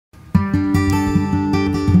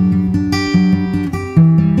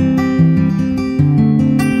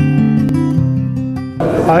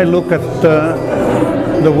I look at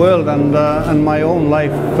the world and my own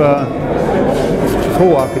life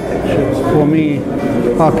through architecture. For me,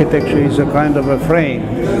 architecture is a kind of a frame,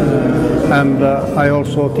 and I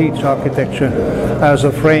also teach architecture as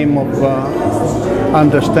a frame of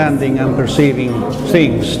understanding and perceiving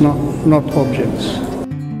things, not objects.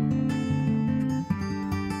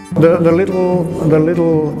 The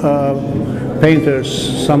little painter's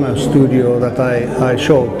summer studio that I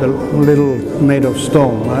showed, the little made of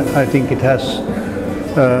stone, I think it has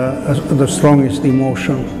the strongest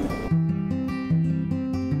emotion.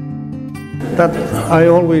 That I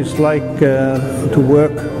always like to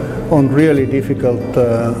work on really difficult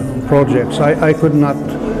projects. I could not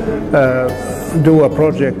do a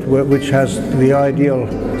project which has the ideal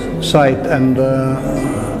site and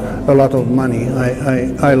a lot of money.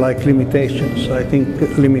 I like limitations. I think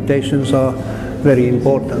limitations are very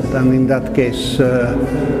important, and in that case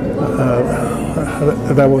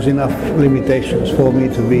there was enough limitations for me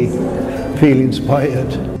to feel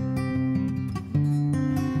inspired.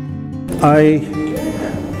 I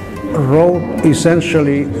wrote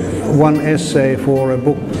essentially one essay for a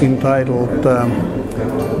book entitled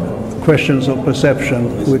Questions of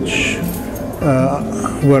Perception, which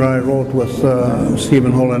where I wrote with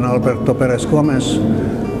Stephen Hall and Alberto Perez Gomez.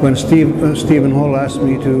 When Stephen Hall asked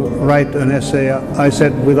me to write an essay, I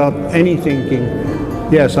said without any thinking,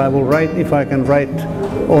 yes, I will write if I can write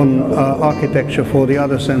on architecture for the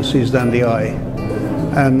other senses than the eye.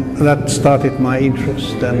 And that started my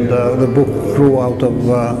interest, and the book grew out of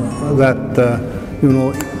that,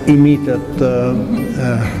 immediate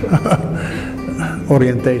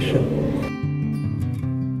orientation.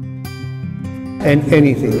 And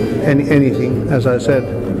anything, as I said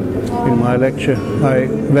in my lecture, I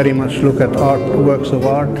very much look at works of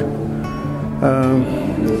art.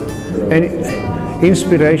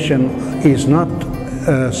 Inspiration is not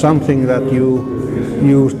something that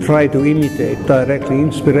you try to imitate directly.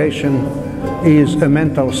 Inspiration is a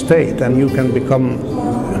mental state, and you can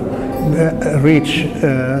reach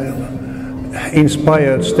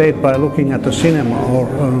inspired state by looking at the cinema or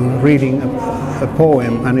reading a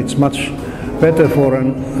poem, and it's much better for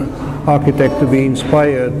an architect to be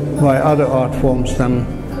inspired by other art forms than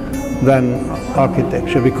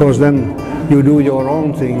architecture, because then you do your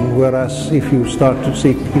own thing, whereas if you start to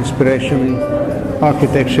seek inspiration in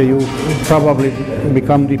architecture, you probably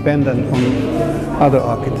become dependent on other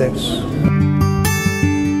architects.